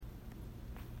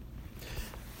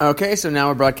Okay, so now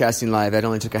we're broadcasting live. That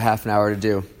only took a half an hour to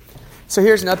do. So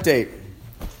here's an update.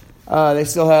 They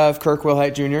still have Kirk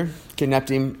Wilhite Jr. kidnapped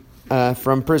him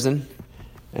from prison,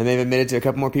 and they've admitted to a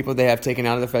couple more people they have taken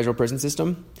out of the federal prison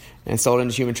system and sold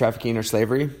into human trafficking or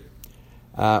slavery,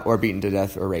 or beaten to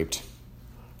death or raped.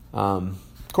 Of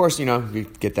course, you know, we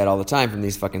get that all the time from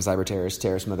these fucking cyber terrorist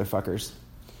motherfuckers.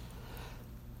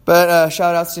 But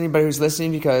shout outs to anybody who's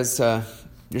listening, because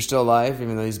you're still alive,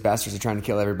 even though these bastards are trying to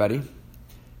kill everybody.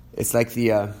 It's like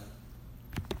the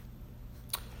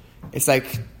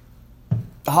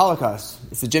Holocaust.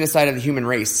 It's the genocide of the human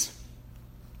race.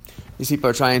 These people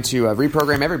are trying to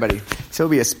reprogram everybody. So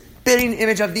it'll be a spitting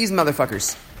image of these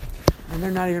motherfuckers. And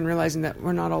they're not even realizing that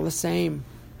we're not all the same.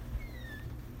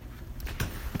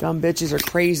 Dumb bitches are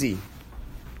crazy.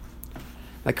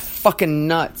 Like fucking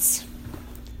nuts.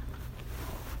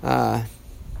 I've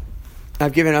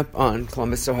given up on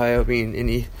Columbus, Ohio being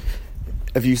any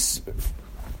of use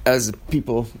as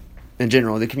people in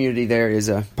general. The community there is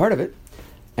a part of it.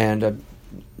 And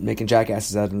making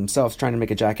jackasses out of themselves, trying to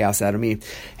make a jackass out of me.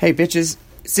 Hey, bitches,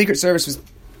 Secret Service was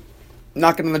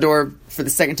knocking on the door for the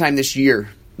second time this year,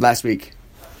 last week.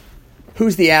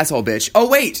 Who's the asshole bitch? Oh,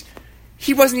 wait!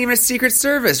 He wasn't even a Secret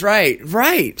Service, right?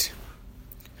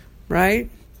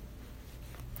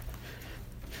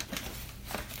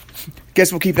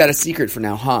 Guess we'll keep that a secret for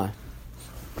now, huh?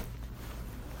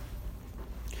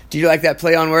 Do you like that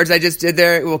play on words I just did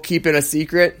there? We'll keep it a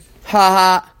secret. Ha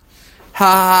ha. Ha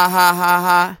ha ha ha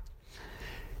ha.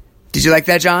 Did you like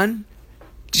that, John?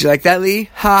 Did you like that, Lee?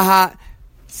 Ha ha.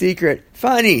 Secret.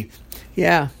 Funny.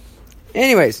 Yeah.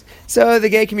 Anyways, so the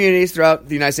gay communities throughout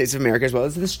the United States of America, as well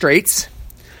as the straights.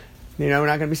 You know, we're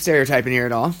not going to be stereotyping here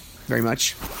at all. Very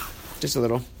much. Just a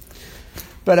little.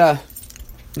 But,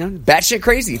 you know, batshit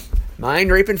crazy.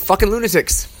 Mind-raping fucking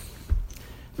lunatics.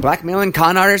 Blackmailing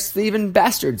con artists, thieving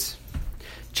bastards.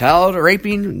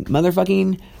 Child-raping,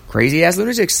 motherfucking crazy-ass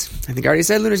lunatics. I think I already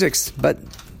said lunatics, but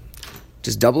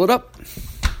just double it up.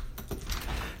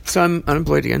 So I'm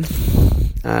unemployed again.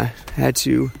 Had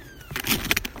to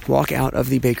walk out of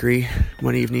the bakery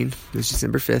one evening. It was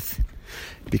December 5th.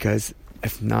 Because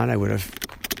if not, I would have...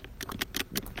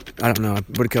 I don't know. I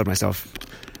would have killed myself.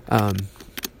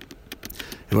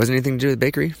 It wasn't anything to do with the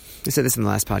bakery. I said this in the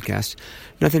last podcast.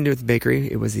 Nothing to do with the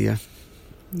bakery. It was the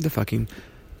fucking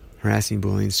harassing,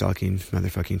 bullying, stalking,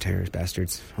 motherfucking terrorist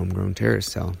bastards. Homegrown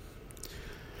terrorist cell.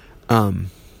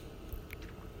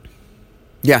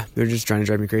 Yeah, they're just trying to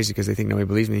drive me crazy because they think nobody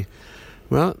believes me.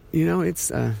 Well, you know,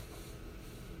 it's... I'm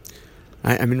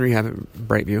in rehab at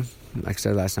Brightview, like I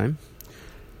said last time.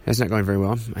 That's not going very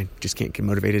well. I just can't get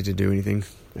motivated to do anything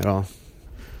at all.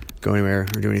 Go anywhere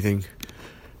or do anything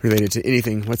related to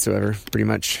anything whatsoever, pretty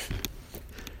much.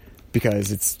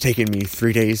 Because it's taken me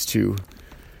 3 days to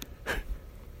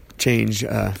change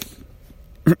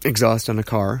exhaust on a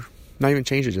car. Not even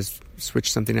change it, just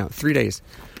switch something out. 3 days.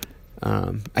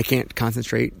 I can't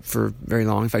concentrate for very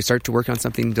long. If I start to work on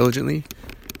something diligently,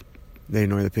 they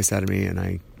annoy the piss out of me, and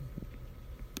I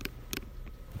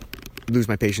lose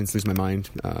my patience, lose my mind,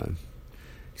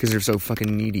 because they're so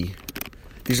fucking needy.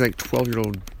 These are like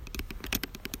 12-year-old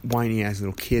whiny-ass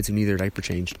little kids who need their diaper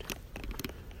changed.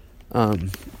 And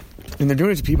they're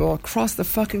doing it to people all across the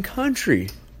fucking country.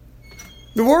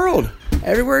 The world.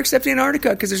 Everywhere except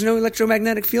Antarctica, because there's no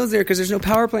electromagnetic fields there, because there's no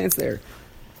power plants there.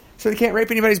 So they can't rape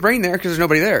anybody's brain there, because there's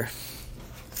nobody there.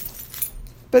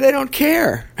 But they don't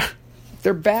care.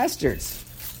 They're bastards.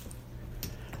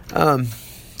 So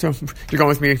you're going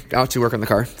with me out to work on the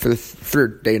car for the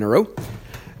third day in a row.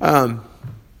 I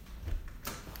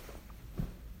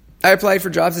applied for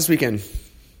jobs this weekend.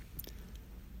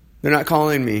 They're not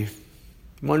calling me.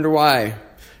 Wonder why?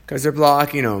 Because they're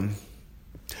blocking them.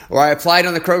 Or I applied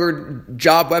on the Kroger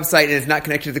job website and it's not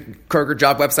connected to the Kroger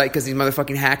job website because these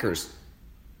motherfucking hackers.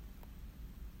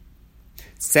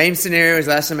 Same scenario as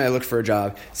last time I looked for a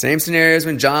job. Same scenarios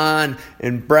when John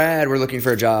and Brad were looking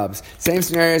for jobs. Same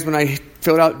scenarios when I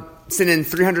sent in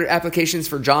 300 applications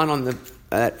for John on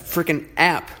that freaking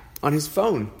app on his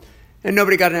phone. And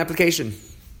nobody got an application.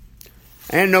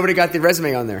 And nobody got the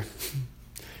resume on there.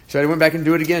 So I went back and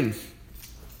do it again.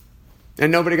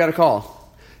 And nobody got a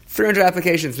call. 300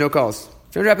 applications, no calls.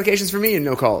 300 applications for me and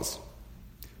no calls.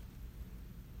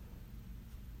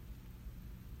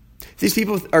 These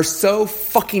people are so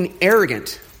fucking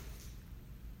arrogant.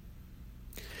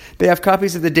 They have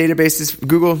copies of the databases,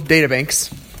 Google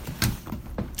databanks,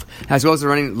 as well as they're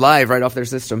running live right off their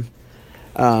system.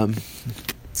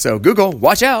 So Google,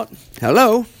 watch out.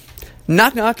 Hello.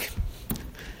 Knock, knock.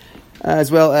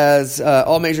 As well as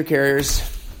all major carriers.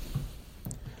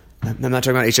 I'm not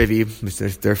talking about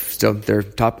HIV. They're still their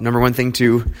top number one thing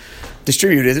to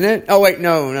distribute, isn't it? Oh, wait,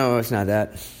 no, it's not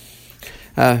that.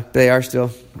 But they are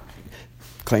still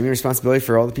claiming responsibility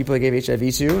for all the people they gave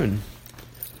HIV to, and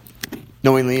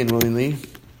knowingly and willingly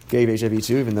gave HIV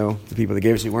to, even though the people they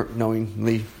gave it to weren't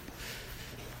knowingly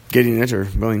getting it or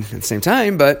willing at the same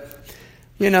time. But,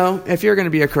 if you're going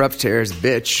to be a corrupt terrorist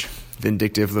bitch,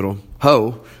 vindictive little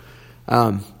hoe,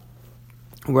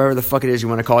 wherever the fuck it is you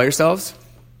want to call yourselves,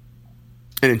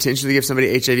 and intentionally give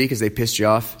somebody HIV because they pissed you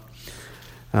off,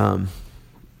 then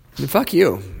fuck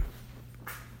you.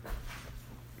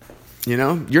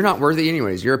 You're not worthy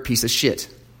anyways. You're a piece of shit.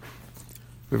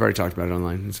 We've already talked about it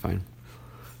online. It's fine.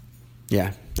 Yeah,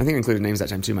 I think I included names that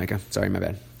time too, Micah. Sorry, my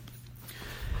bad.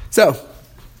 So,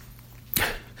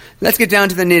 let's get down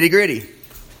to the nitty gritty.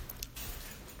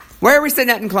 Where are we sitting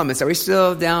at in Columbus? Are we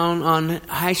still down on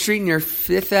High Street near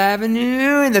 5th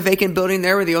Avenue in the vacant building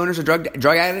there where the owner's a drug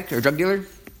addict or drug dealer,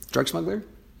 drug smuggler?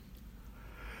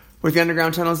 With the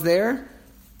underground tunnels there?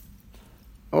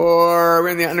 Or we're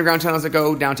in the underground tunnels that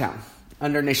go downtown,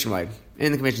 under Nationwide,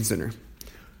 in the convention center?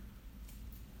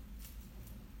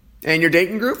 And your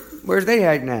Dayton group? Where's they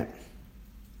hiding at?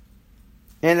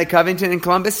 And the Covington and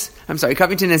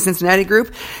Cincinnati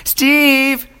group?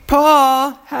 Steve,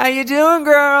 Paul, how you doing,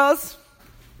 girls?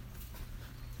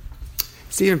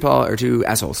 Steve and Paul are two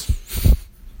assholes.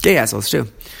 Gay assholes, too.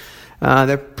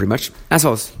 They're pretty much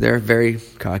assholes. They're very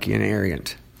cocky and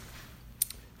arrogant.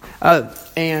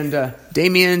 And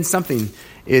Damien something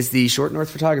is the short north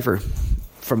photographer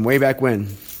from way back when.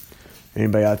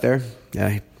 Anybody out there?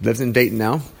 He lives in Dayton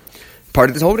now. Part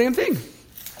of this whole damn thing.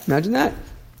 Imagine that.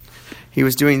 He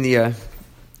was doing the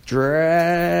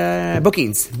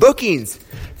bookings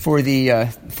for the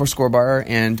Foursquare Bar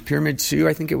and Pyramid 2,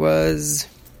 I think it was,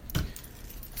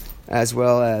 as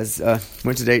well as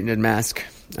went to Dayton and Mask.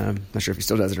 Not sure if he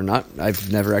still does it or not.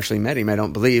 I've never actually met him, I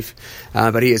don't believe.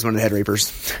 But he is one of the head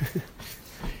rapers.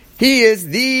 He is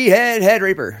the head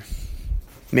raper.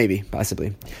 Maybe,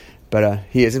 possibly. But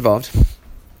he is involved.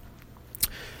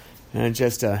 And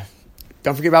just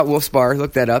don't forget about Wolf's Bar.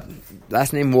 Look that up.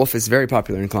 Last name Wolf is very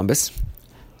popular in Columbus.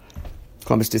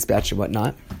 Columbus Dispatch and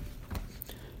whatnot.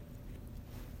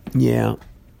 Yeah.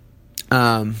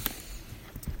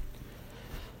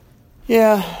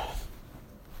 Yeah.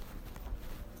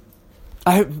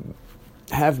 I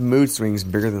have mood swings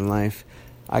bigger than life.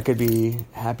 I could be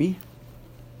happy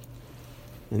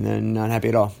and then not happy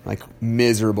at all. Like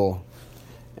miserable.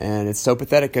 And it's so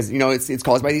pathetic because, it's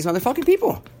caused by these motherfucking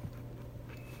people.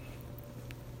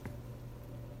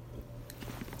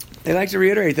 They like to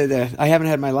reiterate that I haven't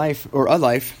had my life, or a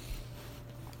life.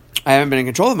 I haven't been in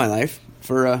control of my life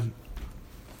for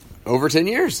over 10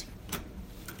 years.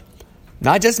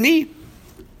 Not just me.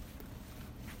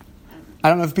 I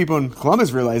don't know if people in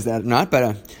Columbus realize that or not,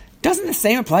 but doesn't the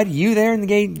same apply to you there in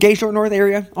the gay short north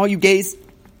area? All you gays?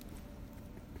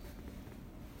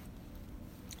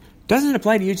 Doesn't it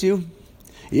apply to you too?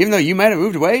 Even though you might have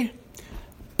moved away,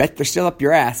 bet they're still up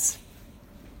your ass.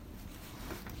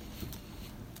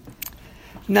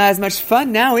 Not as much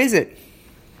fun now, is it?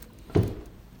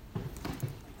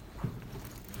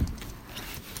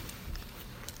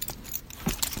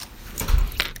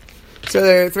 So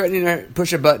they're threatening to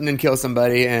push a button and kill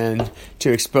somebody and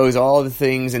to expose all the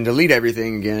things and delete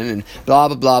everything again and blah,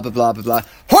 blah, blah, blah, blah, blah, blah.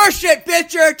 Horseshit,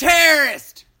 bitch, you're a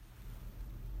terrorist!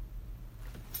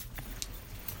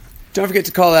 Don't forget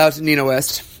to call out Nina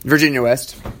West, Virginia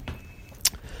West.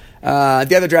 The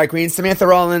other drag queens, Samantha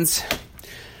Rollins,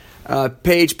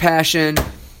 Paige Passion.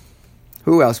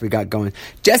 Who else we got going?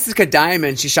 Jessica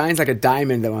Diamond. She shines like a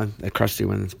diamond. The one that crushed you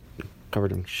when it's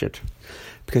covered in shit.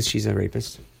 Because she's a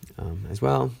rapist as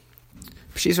well.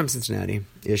 She's from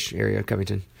Cincinnati-ish area,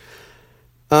 Covington.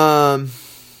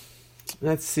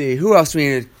 Let's see. Who else do we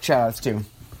need to shout outs to?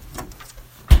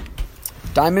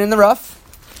 Diamond in the Rough.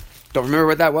 Don't remember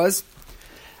what that was.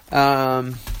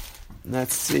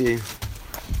 Let's see.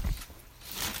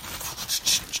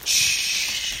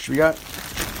 We got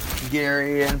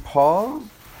Gary and Paul.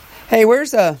 Hey,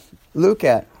 where's Luke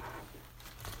at?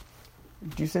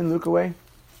 Did you send Luke away?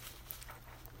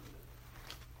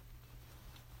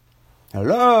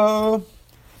 Hello?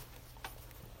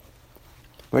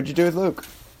 What'd you do with Luke?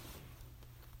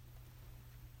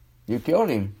 You killed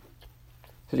him.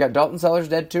 So you got Dalton Sellers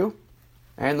dead too?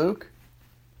 And Luke?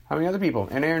 How many other people?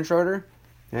 And Aaron Schroeder?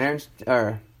 And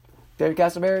David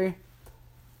Castleberry?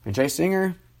 And Jay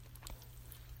Singer?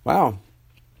 Wow.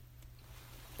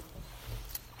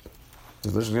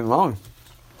 This list is getting long.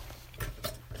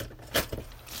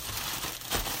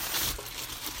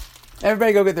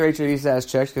 Everybody go get their HIV status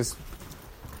checked because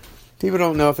people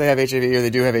don't know if they have HIV or they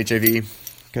do have HIV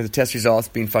because the test results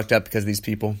being fucked up because of these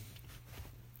people.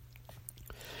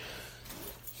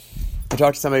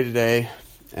 talked to somebody today,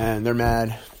 and they're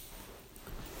mad.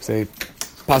 They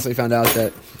possibly found out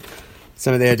that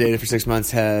somebody they had dated for 6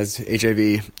 months has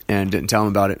HIV and didn't tell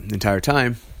them about it the entire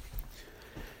time.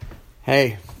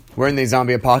 Hey, we're in these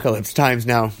zombie apocalypse times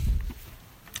now.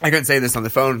 I couldn't say this on the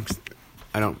phone.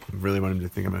 I don't really want him to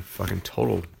think I'm a fucking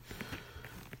total...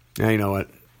 Yeah, you know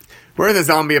what? We're in the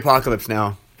zombie apocalypse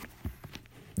now.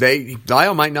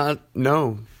 Lyle might not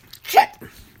know shit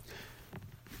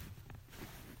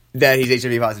that he's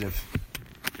HIV positive.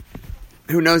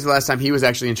 Who knows the last time he was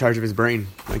actually in charge of his brain,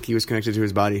 like he was connected to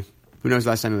his body? Who knows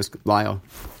the last time it was Lyle?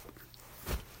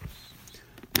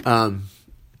 And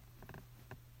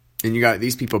you got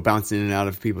these people bouncing in and out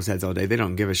of people's heads all day. They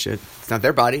don't give a shit. It's not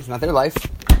their body. It's not their life.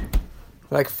 They're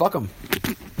like, fuck them.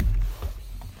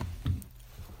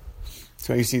 That's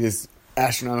why you see this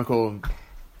astronomical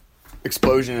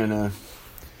explosion in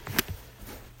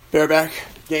bareback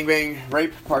gangbang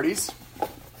rape parties.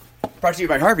 Brought to you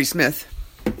by Harvey Smith.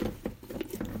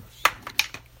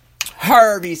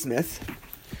 Harvey Smith.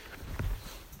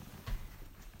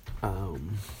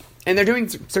 And they're doing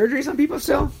surgeries on people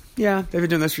still? Yeah, they've been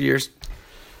doing this for years.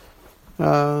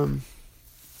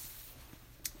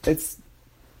 It's...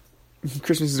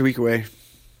 Christmas is a week away.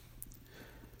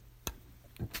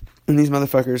 And these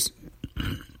motherfuckers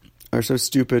are so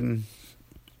stupid and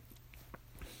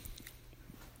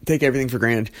take everything for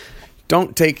granted.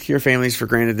 Don't take your families for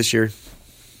granted this year.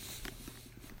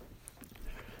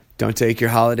 Don't take your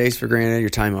holidays for granted, your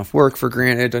time off work for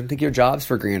granted. Don't take your jobs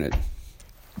for granted.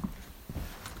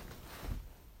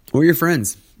 Or your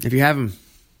friends, if you have them.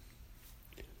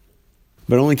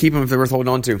 But only keep them if they're worth holding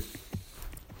on to.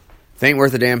 If they ain't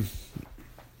worth a damn,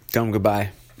 tell them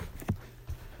goodbye.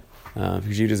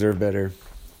 Because you deserve better.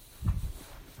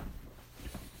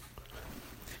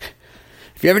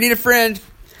 If you ever need a friend,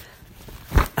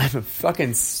 I'm a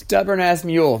fucking stubborn ass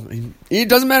mule. It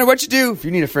doesn't matter what you do. If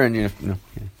you need a friend,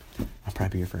 I'll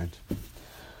probably be your friend. I'm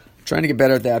trying to get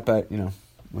better at that, but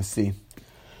we'll see.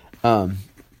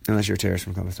 Unless you're a terrorist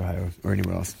from Columbus, Ohio, or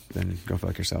anywhere else, then go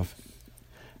fuck yourself.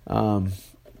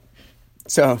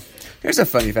 So here's a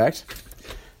funny fact.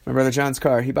 My brother John's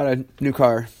car. He bought a new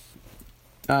car.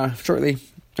 Shortly,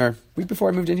 or week before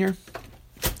I moved in here.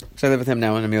 So I live with him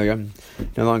now in Amelia. I'm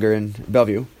no longer in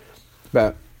Bellevue.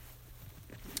 But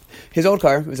his old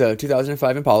car was a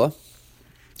 2005 Impala,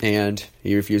 and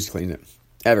he refused to clean it.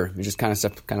 Ever. He just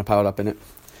stuff piled up in it.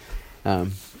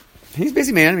 He's a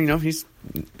busy man. He's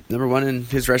number one in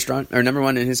his restaurant, or number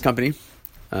one in his company,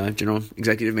 general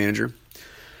executive manager,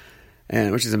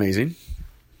 and which is amazing.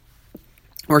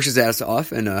 Works his ass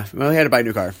off, and he had to buy a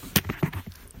new car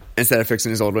instead of fixing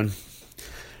his old one.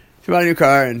 He bought a new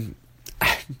car, and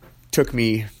took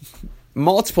me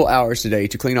multiple hours today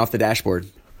to clean off the dashboard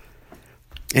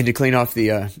and to clean off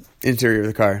the interior of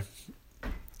the car.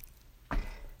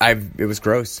 It was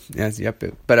gross. Yes, yep.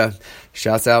 But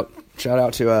shout out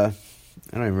to I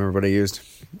don't even remember what I used.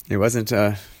 It wasn't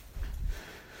the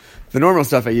normal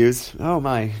stuff I used. Oh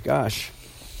my gosh.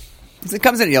 It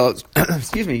comes in a yellow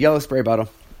yellow spray bottle.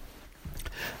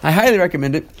 I highly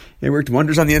recommend it. It worked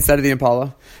wonders on the inside of the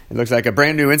Impala. It looks like a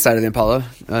brand new inside of the Impala.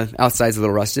 Outside's a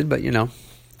little rusted, but in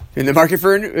the market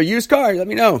for a used car, let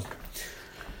me know.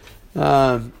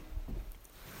 I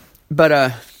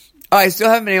still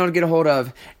haven't been able to get a hold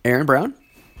of Aaron Brown,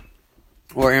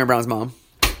 or Aaron Brown's mom,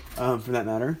 for that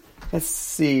matter. Let's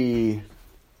see.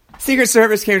 Secret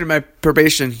Service came to my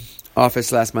probation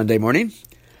office last Monday morning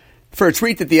for a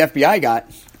tweet that the FBI got,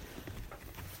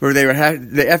 where the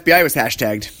FBI was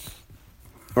hashtagged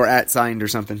or @signed or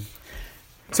something.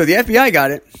 So the FBI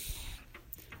got it,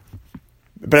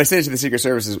 but I sent it to the Secret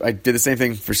Service. I did the same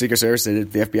thing for Secret Service. I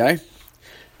did the FBI,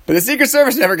 but the Secret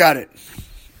Service never got it.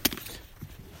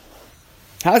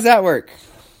 How's that work?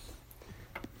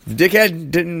 The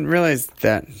dickhead didn't realize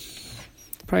that.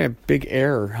 Probably a big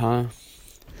error, huh?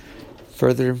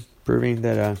 Further proving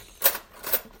that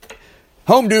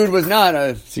Home Dude was not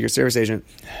a Secret Service agent.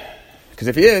 Because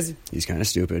if he is, he's kind of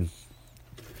stupid.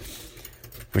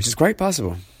 Which is quite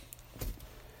possible.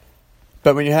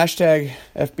 But when you hashtag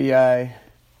FBI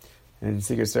and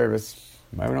Secret Service,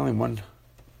 why would only one...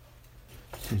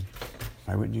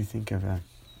 Why wouldn't you think of that?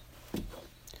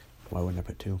 Why wouldn't I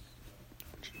put two?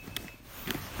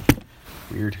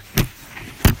 Weird.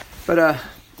 But,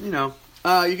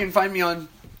 you can find me on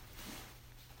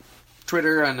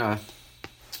Twitter and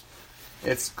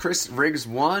it's Chris Riggs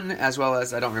 1, as well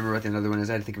as, I don't remember what the other one is.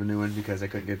 I had to think of a new one because I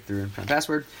couldn't get through and find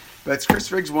password. But it's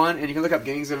Chris Riggs 1, and you can look up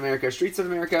Gangs of America, Streets of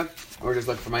America, or just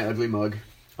look for my ugly mug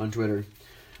on Twitter.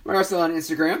 We're also on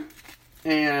Instagram.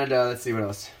 And let's see what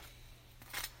else.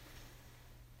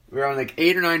 We're on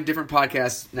 8 or 9 different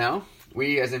podcasts now.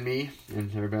 We, as in me,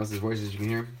 and everybody else's voices you can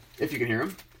hear, if you can hear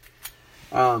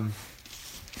them.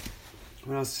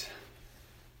 What else?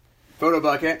 Photo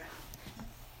bucket.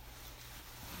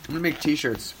 I'm gonna make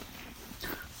t-shirts.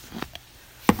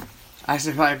 I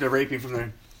survived a raping from the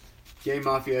gay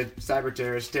mafia cyber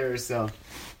terrorist cell.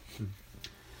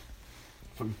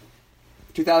 From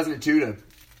 2002 to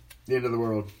the end of the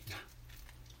world.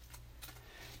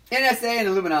 NSA and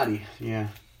Illuminati. Yeah.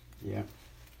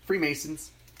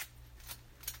 Freemasons.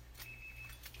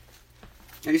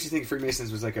 I used to think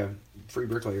Freemasons was like a free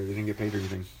bricklayer. They didn't get paid or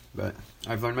anything. But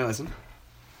I've learned my lesson.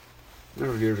 A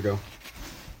number of years ago.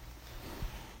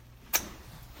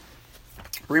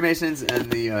 Freemasons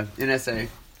and the NSA,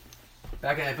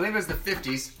 back in, I believe it was the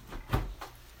 50s,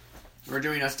 were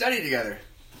doing a study together.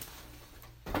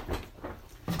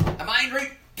 A mind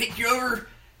rape, take you over,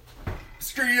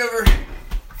 screw you over,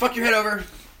 fuck your head over,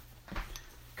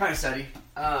 kind of study.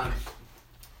 The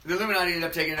Illuminati ended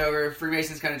up taking it over.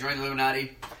 Freemasons kind of joined the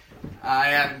Illuminati. I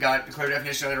haven't got the clear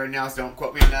definition of it right now, so don't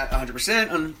quote me on that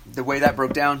 100% on the way that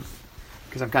broke down,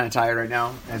 because I'm kind of tired right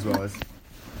now, as well as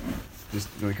just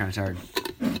really kind of tired.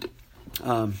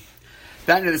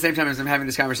 That and at the same time as I'm having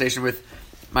this conversation with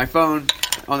my phone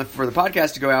for the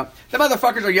podcast to go out, the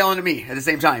motherfuckers are yelling at me at the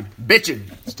same time. Bitching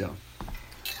still.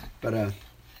 But,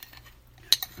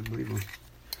 unbelievable.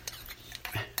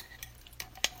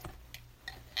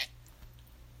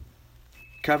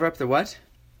 Cover up the what?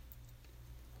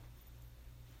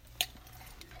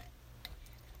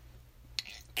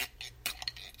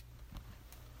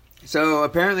 So,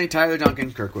 apparently Tyler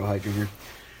Duncan, Kirk Wilhite Jr.,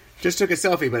 just took a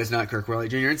selfie, but it's not Kirk Wilhite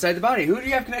Jr. inside the body. Who do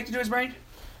you have connected to his brain?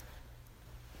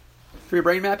 For your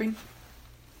brain mapping?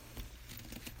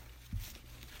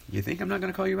 You think I'm not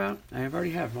going to call you out? I already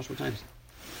have, multiple times.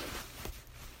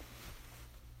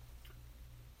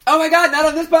 Oh my god, not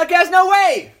on this podcast? No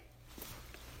way!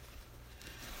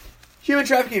 Human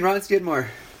trafficking, Ron Skidmore.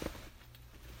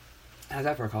 How's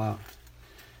that for a call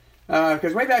out?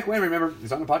 Because way back when, remember,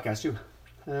 it's on the podcast too.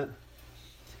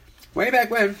 Way back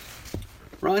when,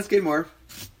 Ron Skidmore,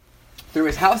 through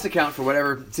his house account for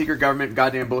whatever secret government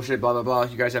goddamn bullshit blah blah blah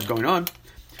you guys have going on,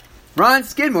 Ron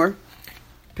Skidmore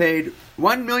paid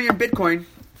 1 million Bitcoin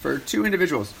for 2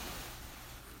 individuals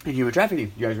in human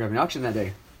trafficking. You guys were having an auction that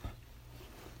day.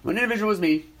 One individual was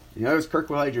me, the other was Kirk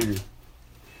Wilhite Jr.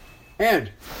 And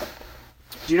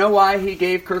do you know why he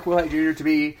gave Kirk Wilhite Jr. to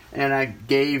me and I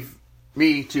gave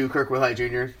me to Kirk Wilhite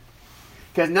Jr.?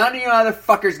 Because none of you other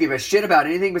fuckers give a shit about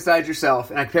anything besides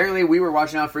yourself. And apparently we were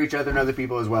watching out for each other and other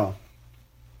people as well.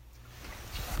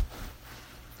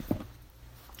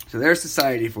 So there's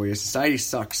society for you. Society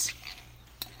sucks.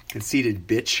 Conceited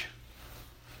bitch.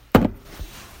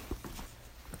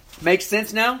 Makes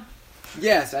sense now?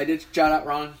 Yes, I did shout out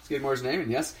Ron Skidmore's name.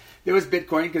 And yes, there was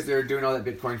Bitcoin because they were doing all that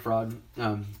Bitcoin fraud.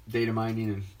 Data mining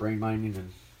and brain mining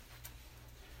and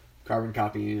carbon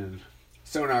copying and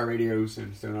sonar radios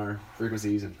and sonar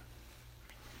frequencies and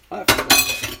all that fun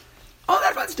stuff. All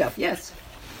that fun stuff, yes.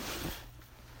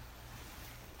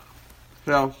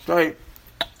 So, sorry.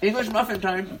 English muffin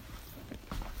time.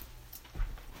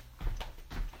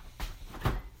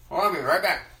 Well, I'll be right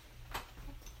back.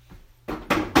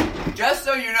 Just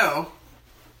so you know,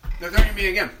 they're going to meet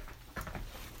again.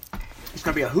 It's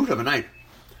going to be a hoot of a night.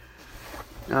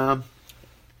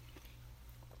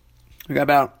 We got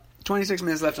about 26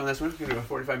 minutes left on this one. We're going to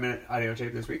do a 45-minute audio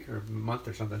tape this week, or a month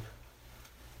or something.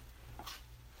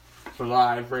 For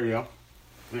live radio.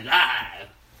 Live!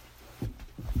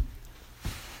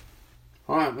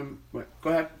 Hold on. Wait, go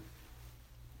ahead.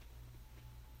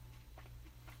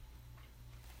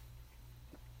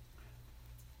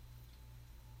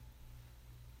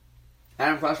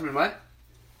 Adam Flashman, what?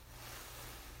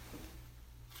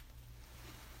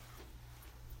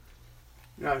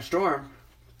 Yeah, Storm.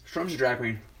 Storm's a drag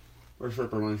queen. Or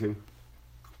stripper, one, two.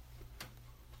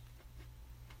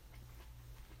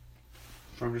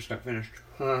 Storm just got finished.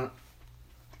 I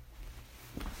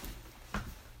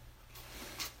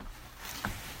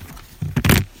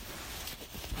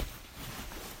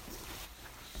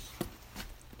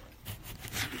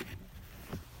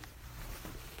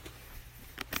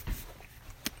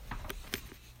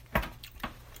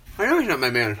know he's not my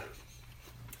man.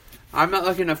 I'm not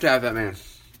lucky enough to have that man.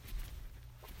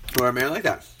 Or a man like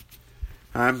that.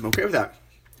 I'm okay with that.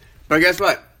 But guess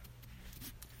what?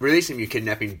 Release him, you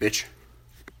kidnapping bitch.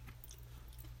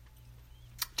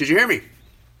 Did you hear me?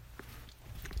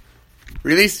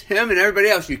 Release him and everybody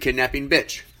else, you kidnapping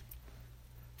bitch.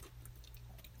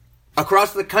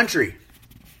 Across the country.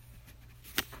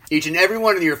 Each and every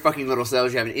one of your fucking little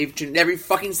cells you have in each and every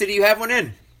fucking city you have one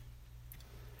in.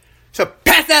 So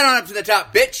pass that on up to the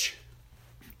top, bitch.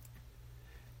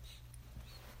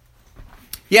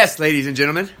 Yes, ladies and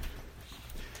gentlemen.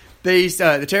 The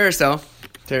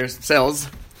terrorist cells,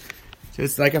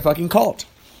 it's like a fucking cult.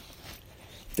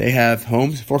 They have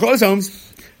homes, foreclosed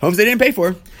homes they didn't pay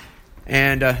for,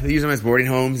 and they use them as boarding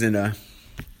homes and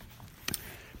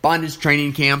bondage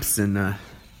training camps and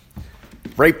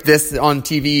rape this on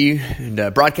TV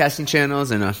and broadcasting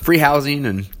channels and free housing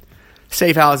and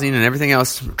safe housing and everything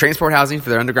else, transport housing for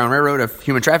their underground railroad of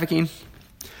human trafficking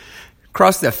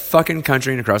across the fucking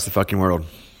country and across the fucking world.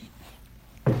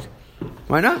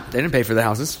 Why not? They didn't pay for the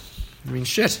houses. I mean,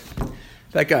 shit.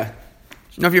 Like, I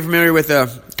don't know if you're familiar with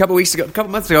a couple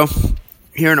months ago,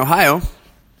 here in Ohio,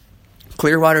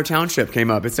 Clearwater Township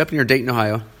came up. It's up near Dayton,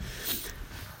 Ohio.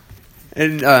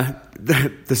 And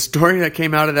the story that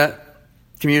came out of that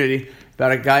community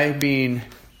about a guy being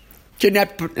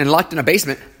kidnapped and locked in a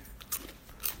basement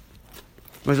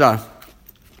was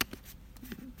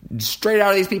straight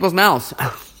out of these people's mouths.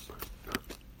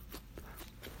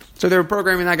 So they were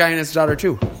programming that guy and his daughter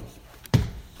too.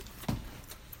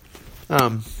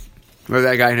 Whether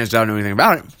that guy and his daughter knew anything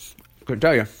about it, couldn't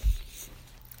tell you.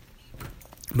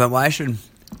 But why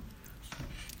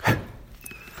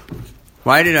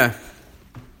did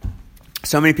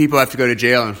so many people have to go to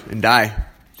jail and die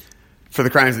for the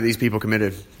crimes that these people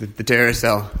committed? The terrorist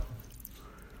cell.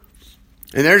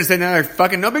 And they're just saying they're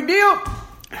fucking no big deal.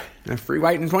 They're free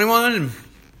white and 21 and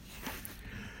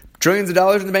trillions of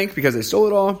dollars in the bank because they stole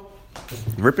it all.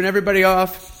 Ripping everybody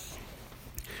off.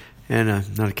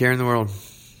 And not a care in the world.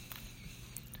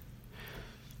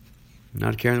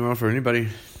 Not a care in the world for anybody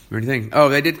or anything. Oh,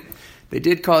 they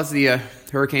did cause the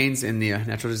hurricanes and the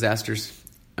natural disasters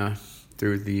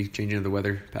through the changing of the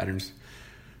weather patterns.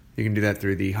 You can do that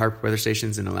through the HAARP weather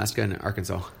stations in Alaska and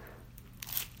Arkansas.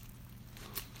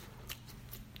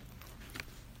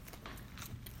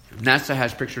 NASA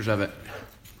has pictures of it.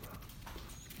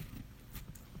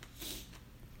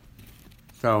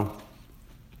 So,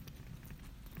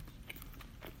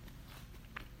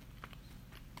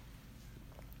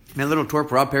 that little twerp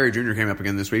Rob Perry Jr. came up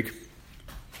again this week.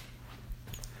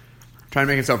 Trying to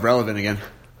make himself relevant again.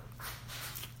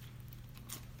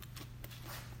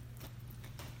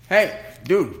 Hey,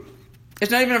 dude,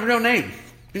 it's not even a real name.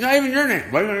 It's not even your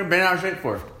name. What are you going to ban our shit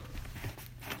for?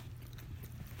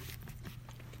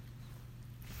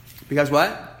 Because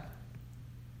what?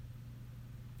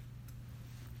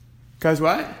 Because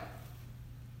what?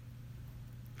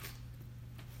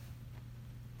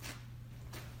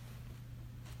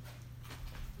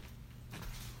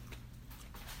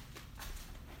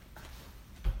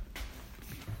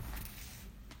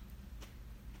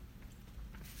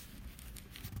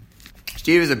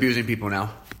 Steve is abusing people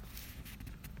now.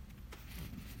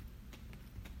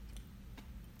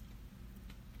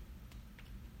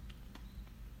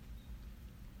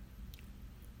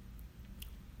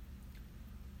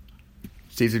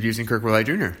 Steve's abusing Kirk Willey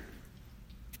Jr.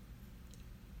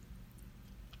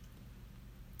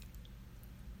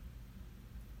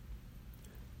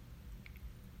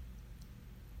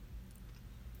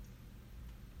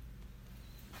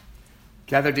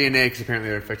 Gather DNA because apparently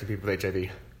they're affecting people with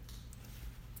HIV.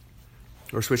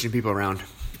 Or switching people around.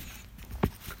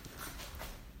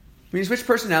 When you switch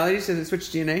personalities, does it switch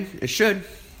DNA? It should.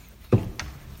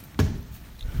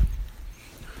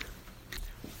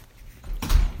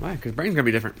 Why? Because the brain's going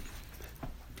to be different.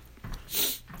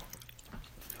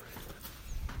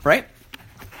 Right?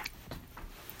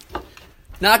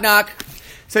 Knock, knock.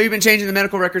 So you've been changing the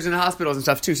medical records in the hospitals and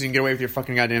stuff too, so you can get away with your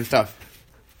fucking goddamn stuff.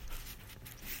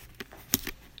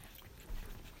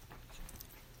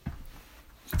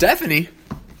 Stephanie?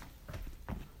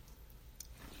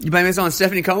 You blame this on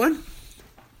Stephanie Cohen?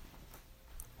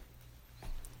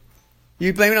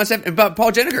 You blame it on about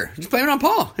Paul Jenniger. Just blame it on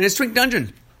Paul and his Twink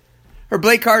Dungeon. Or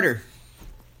Blake Carter.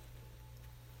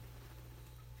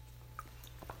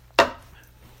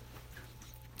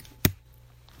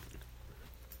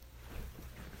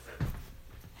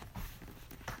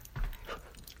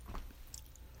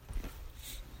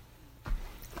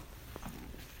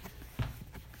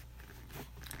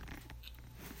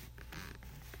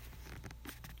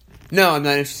 No, I'm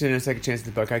not interested in a second chance at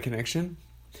the Buckeye connection.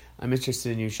 I'm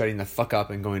interested in you shutting the fuck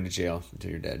up and going to jail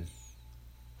until you're dead.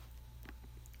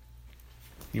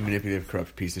 You manipulative,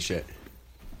 corrupt piece of shit.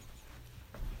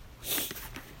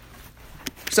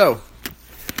 So,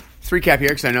 let's recap here,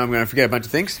 because I know I'm going to forget a bunch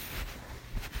of things.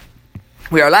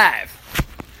 We are live.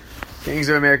 Gangs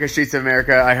of America, Streets of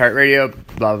America, iHeartRadio,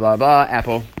 blah, blah, blah,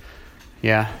 Apple.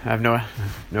 Yeah, I have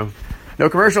no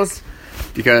commercials,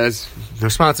 because no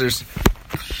sponsors.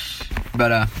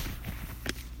 But,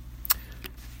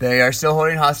 they are still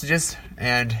holding hostages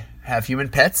and have human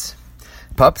pets,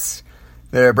 pups,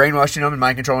 They're brainwashing them and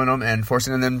mind controlling them and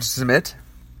forcing them to submit.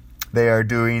 They are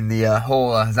doing the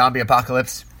whole zombie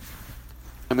apocalypse.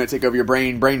 I'm going to take over your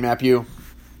brain map you,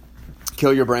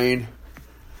 kill your brain.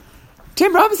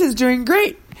 Tim Robinson's doing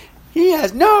great. He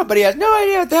has no idea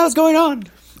what the hell's going on.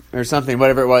 Or something,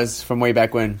 whatever it was from way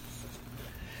back when.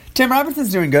 Tim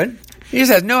Robinson's doing good. He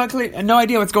just has no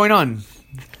idea what's going on.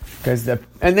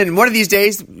 And then one of these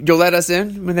days, you'll let us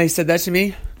in, when they said that to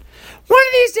me. One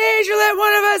of these days, you'll let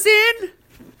one of us in?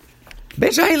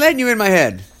 Bitch, I ain't letting you in my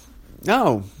head.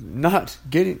 No, not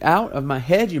getting out of my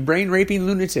head, you brain-raping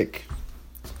lunatic.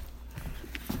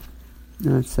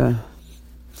 That's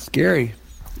scary.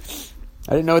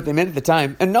 I didn't know what they meant at the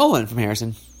time. And Nolan from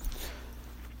Harrison.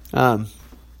 And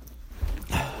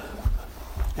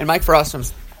Mike Frost from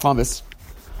Columbus.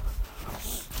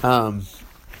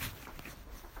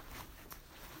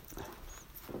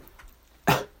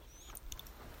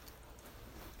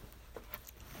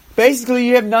 Basically,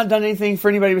 you have not done anything for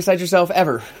anybody besides yourself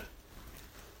ever.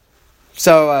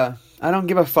 So, I don't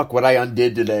give a fuck what I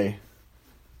undid today.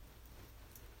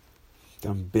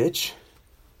 Dumb bitch.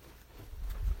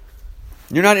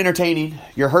 You're not entertaining.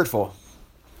 You're hurtful.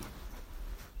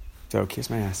 So, kiss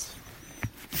my ass.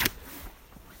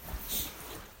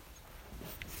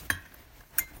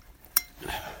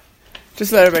 Just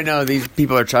to let everybody know, these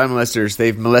people are child molesters.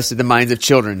 They've molested the minds of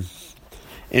children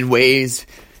in ways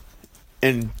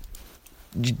and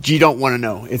you don't want to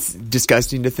know. It's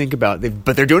disgusting to think about.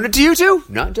 But they're doing it to you too.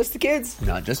 Not just the kids.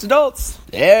 Not just adults.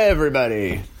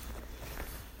 Everybody.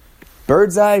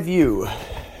 Bird's eye view.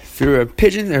 Through a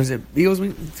pigeon. There's an eagle's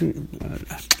wing. We'll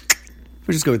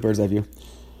just go with bird's eye view.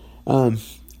 And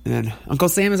then Uncle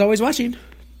Sam is always watching.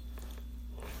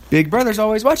 Big Brother's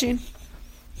always watching.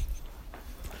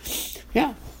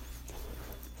 Yeah.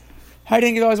 How do you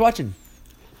think he's always watching?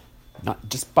 Not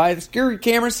just by the security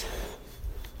cameras.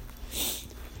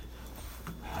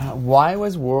 Why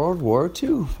was World War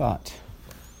II fought?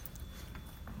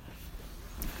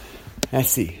 Let's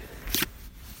see.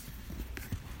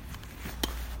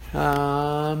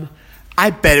 I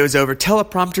bet it was over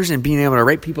teleprompters and being able to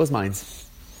rape people's minds.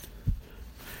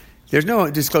 There's no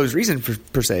disclosed reason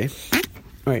per se.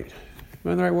 Wait, am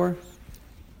I in the right war?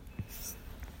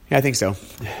 Yeah, I think so.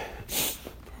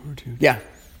 Yeah.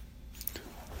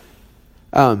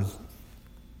 Yeah,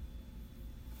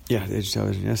 digital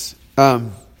television, yes.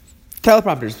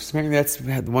 Teleprompters. Apparently that's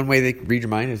the one way they read your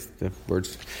mind is the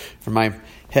words from my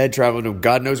head travel to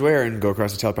God knows where and go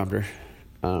across the teleprompter.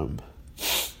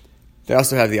 They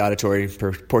also have the auditory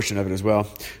portion of it as well.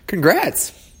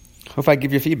 Congrats. Hope I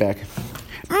give you feedback.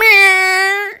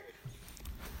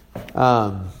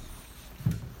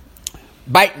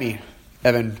 Bite me,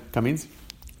 Evan Cummings.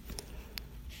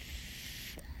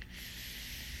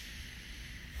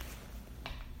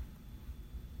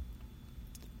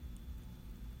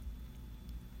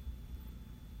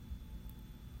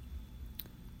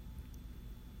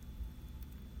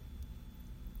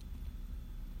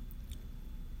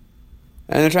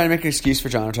 And they're trying to make an excuse for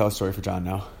John or tell a story for John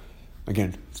now.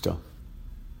 Again, still.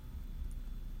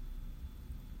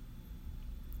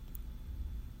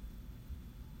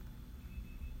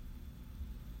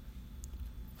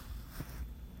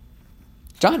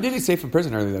 John did escape from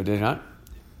prison early, though, did he not?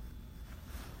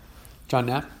 John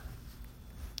Knapp?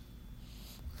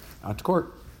 Out to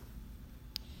court.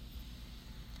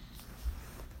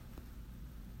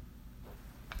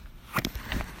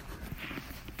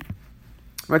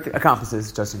 With the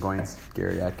accomplices, Justin Goins,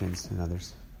 Gary Atkins, and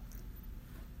others.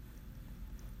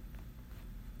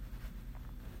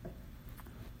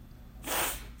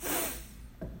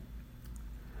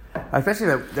 Especially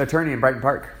the attorney in Brighton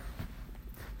Park.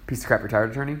 Piece of crap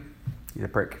retired attorney. He's a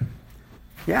prick.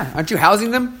 Yeah, aren't you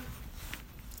housing them?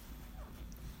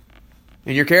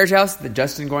 In your carriage house, the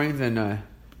Justin Goins and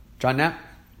John Knapp?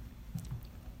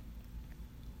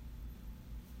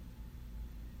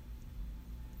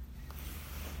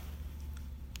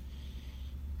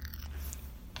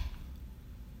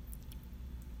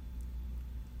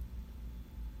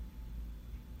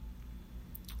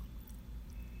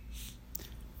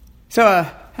 So,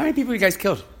 how many people you guys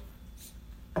killed?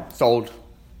 Sold,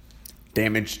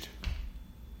 damaged,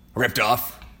 ripped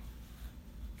off,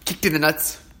 kicked in the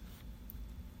nuts,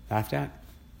 laughed at?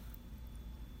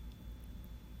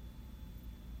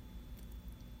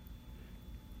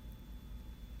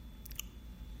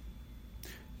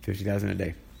 $50,000 a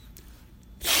day.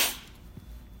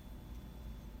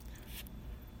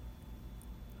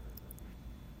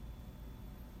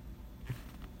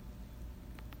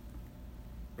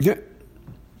 Yeah.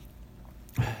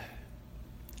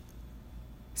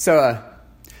 So,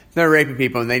 they're raping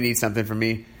people and they need something from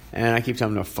me. And I keep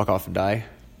telling them to fuck off and die.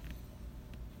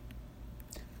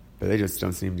 But they just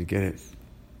don't seem to get it.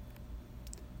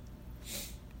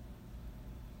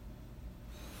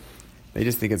 They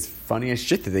just think it's funny as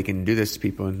shit that they can do this to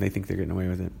people and they think they're getting away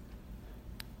with it.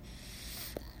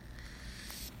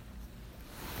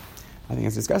 I think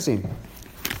it's disgusting.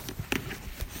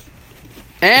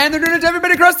 And they're doing it to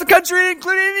everybody across the country,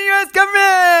 including the U.S.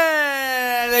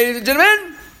 government! Ladies and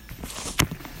gentlemen!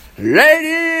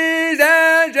 Ladies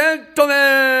and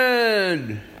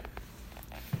gentlemen!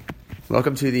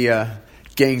 Welcome to the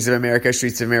Gangs of America,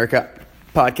 Streets of America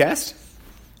podcast.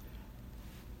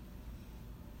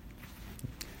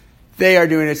 They are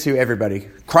doing it to everybody.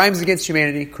 Crimes against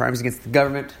humanity, crimes against the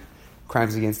government,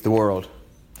 crimes against the world,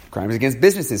 crimes against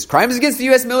businesses, crimes against the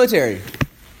U.S. military.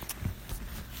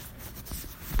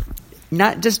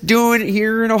 Not just doing it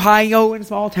here in Ohio, in a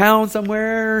small town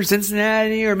somewhere, or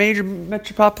Cincinnati, or major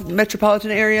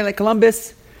metropolitan area like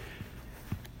Columbus.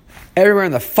 Everywhere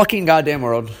in the fucking goddamn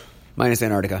world, minus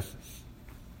Antarctica.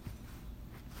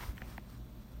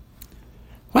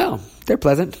 Well, they're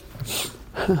pleasant.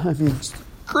 I mean,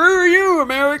 screw you,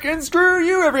 Americans. Screw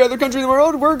you, every other country in the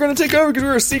world. We're going to take over because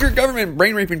we're a secret government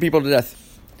brain raping people to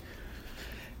death.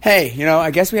 Hey,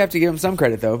 I guess we have to give them some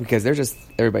credit, though, because they're just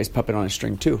everybody's puppet on a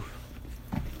string, too.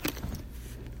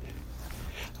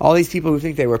 All these people who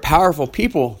think they were powerful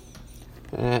people,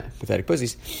 pathetic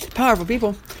pussies, powerful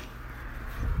people,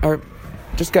 are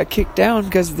just got kicked down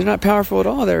because they're not powerful at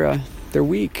all. They're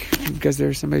weak because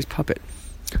they're somebody's puppet.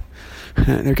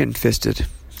 They're getting fisted.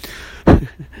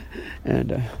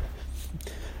 And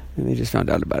they just found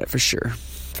out about it for sure.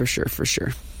 So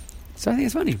I think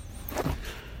it's funny.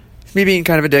 It's me being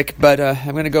kind of a dick, but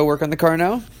I'm going to go work on the car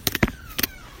now.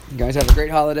 You guys have a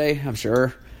great holiday. I'm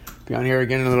sure I'll be on here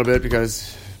again in a little bit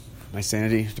because my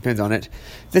sanity depends on it.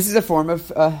 This is a form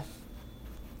of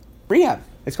rehab.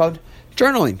 It's called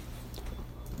journaling.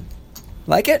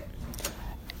 Like it?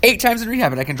 8 times in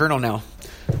rehab and I can journal now.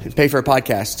 And pay for a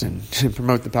podcast and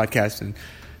promote the podcast and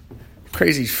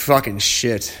crazy fucking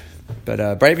shit. But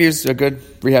Brightview is a good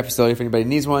rehab facility if anybody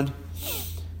needs one.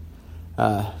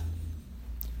 I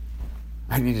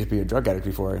needed to be a drug addict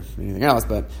before anything else,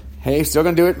 but hey, still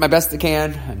gonna do it my best I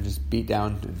can. I'm just beat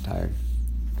down and tired.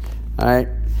 Alright.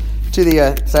 To the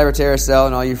cyber terrorist cell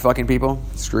and all you fucking people,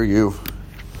 screw you.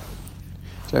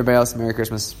 To everybody else, Merry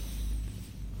Christmas.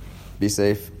 Be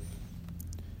safe.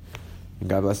 And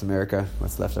God bless America,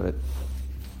 what's left of it.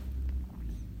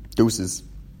 Deuces.